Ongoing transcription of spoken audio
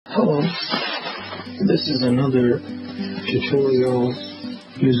Hello, this is another tutorial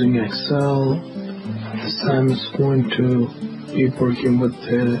using Excel. This time it's going to be working with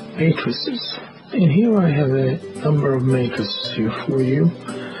the matrices. And here I have a number of matrices here for you.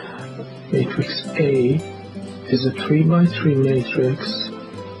 Matrix A is a 3 by 3 matrix.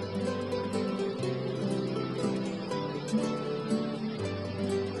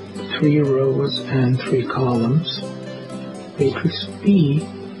 Three rows and 3 columns. Matrix B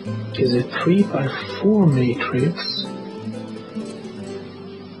is a 3 by 4 matrix.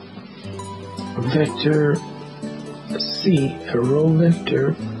 Vector C, a row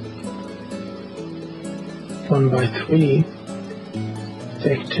vector, 1 by 3.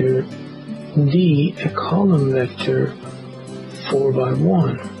 Vector D, a column vector, 4 by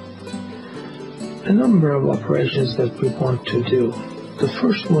 1. A number of operations that we want to do. The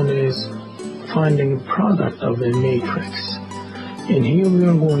first one is finding a product of a matrix. And here we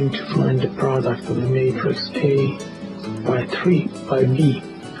are going to find the product of a matrix A by 3 by B.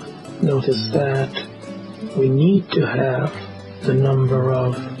 Notice that we need to have the number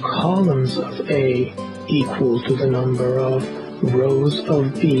of columns of A equal to the number of rows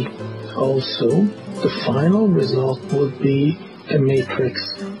of B. Also, the final result would be a matrix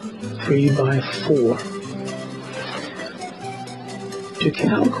 3 by 4. To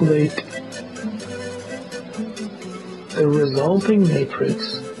calculate the resulting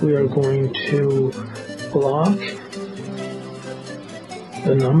matrix, we are going to block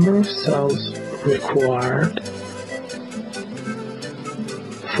the number of cells required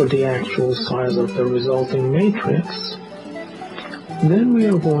for the actual size of the resulting matrix. Then we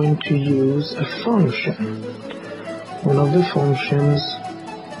are going to use a function. One of the functions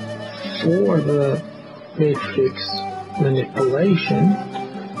for the matrix manipulation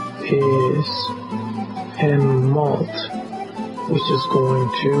is MMULT, which is going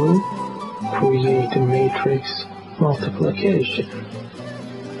to create a matrix multiplication.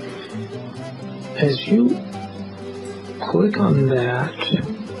 As you click on that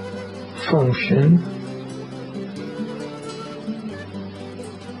function,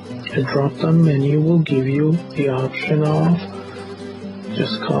 a drop-down menu will give you the option of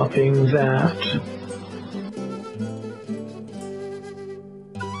just copying that .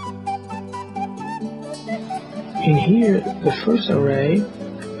 In here, the first array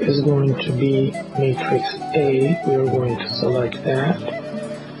is going to be matrix A. We are going to select that.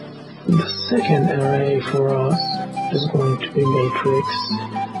 The second array for us is going to be matrix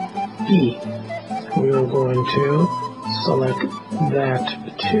B. We are going to select that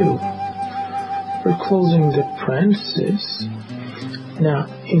too. We're closing the parentheses. Now,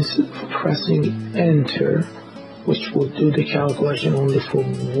 instead of pressing enter, which will do the calculation only for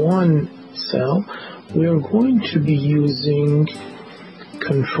one cell, we are going to be using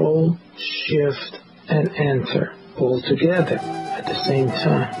Control, Shift, and Enter all together at the same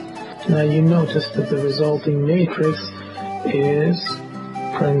time. Now you notice that the resulting matrix is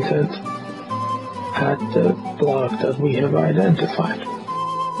printed at the block that we have identified.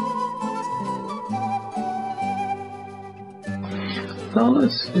 Now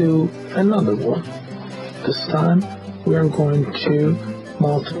let's do another one. This time we are going to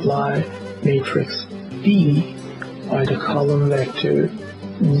multiply matrix B by the column vector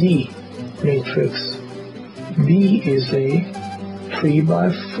D. Matrix B is a 3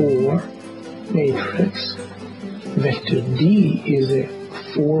 by 4 matrix. Vector D is a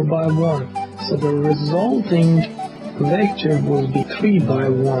 4 by 1. So the resulting vector will be 3 by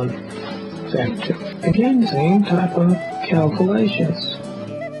 1 vector. Again, same type of calculations.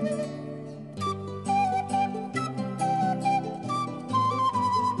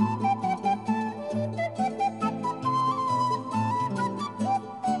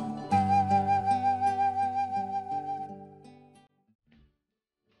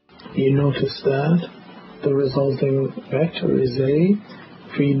 You notice that the resulting vector is a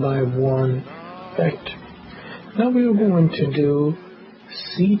 3 by 1 vector. Now we are going to do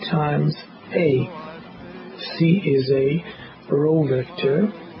C times A. C is a row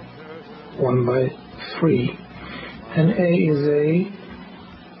vector, 1 by 3, and A is a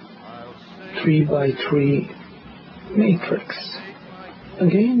 3 by 3 matrix.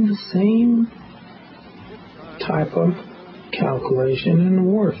 Again, the same type of calculation and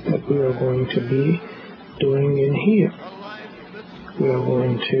work that we are going to be doing in here. We are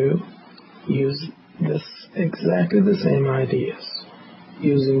going to use this exactly the same ideas,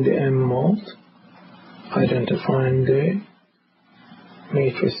 using the MMULT, identifying the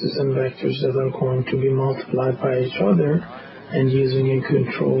matrices and vectors that are going to be multiplied by each other, and using a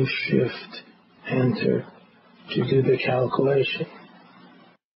Control Shift Enter to do the calculation.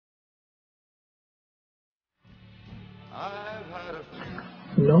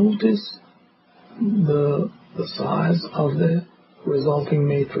 Notice the size of the resulting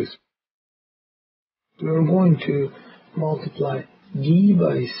matrix. We're going to multiply D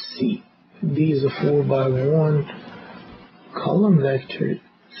by C. D is a 4 by 1 column vector.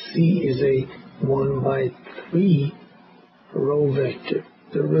 C is a 1 by 3 row vector.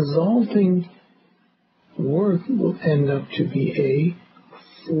 The resulting work will end up to be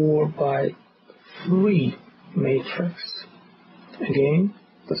a 4 by 3 matrix. Again,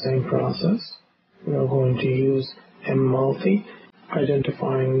 the same process. We are going to use MMULT,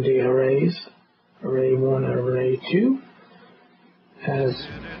 identifying the arrays, array 1 and array 2, as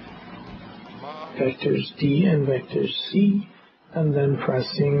vectors D and vectors C, and then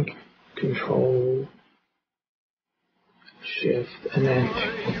pressing Control, Shift, and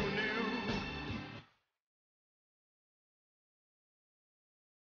Enter.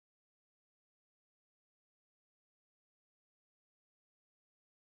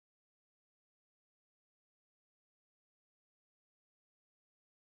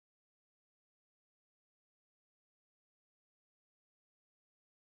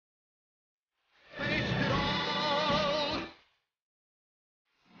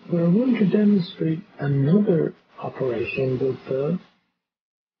 We're going to demonstrate another operation with the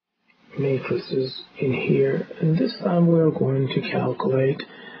matrices in here, and this time we're going to calculate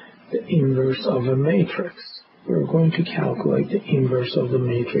the inverse of a matrix. We're going to calculate the inverse of the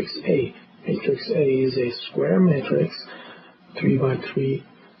matrix A. Matrix A is a square matrix, 3 by 3,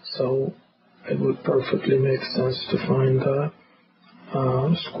 so it would perfectly make sense to find the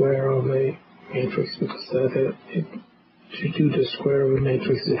square of a matrix, because to do the square of a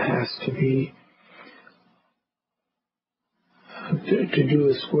matrix, it has to be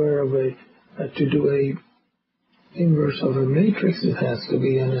to do a inverse of a matrix, it has to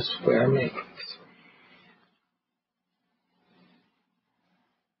be in a square matrix.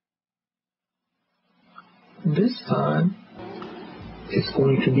 This time, it's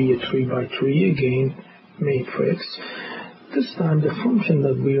going to be a 3 by 3 again matrix. This time, the function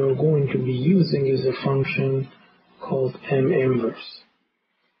that we are going to be using is a function called MINVERSE.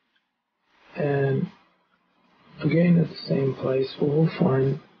 And again, at the same place, we will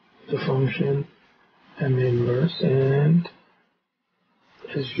find the function MINVERSE, and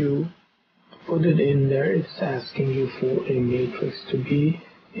as you put it in there, it's asking you for a matrix to be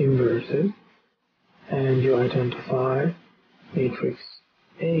inverted, and you identify matrix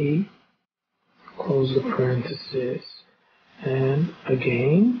A, close the parenthesis, and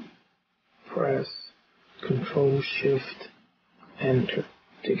again press Control Shift Enter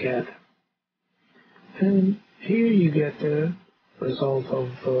together. And here you get the result of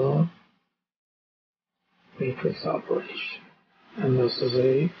the matrix operation. And this is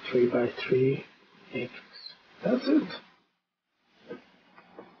a 3 by 3 matrix. That's it.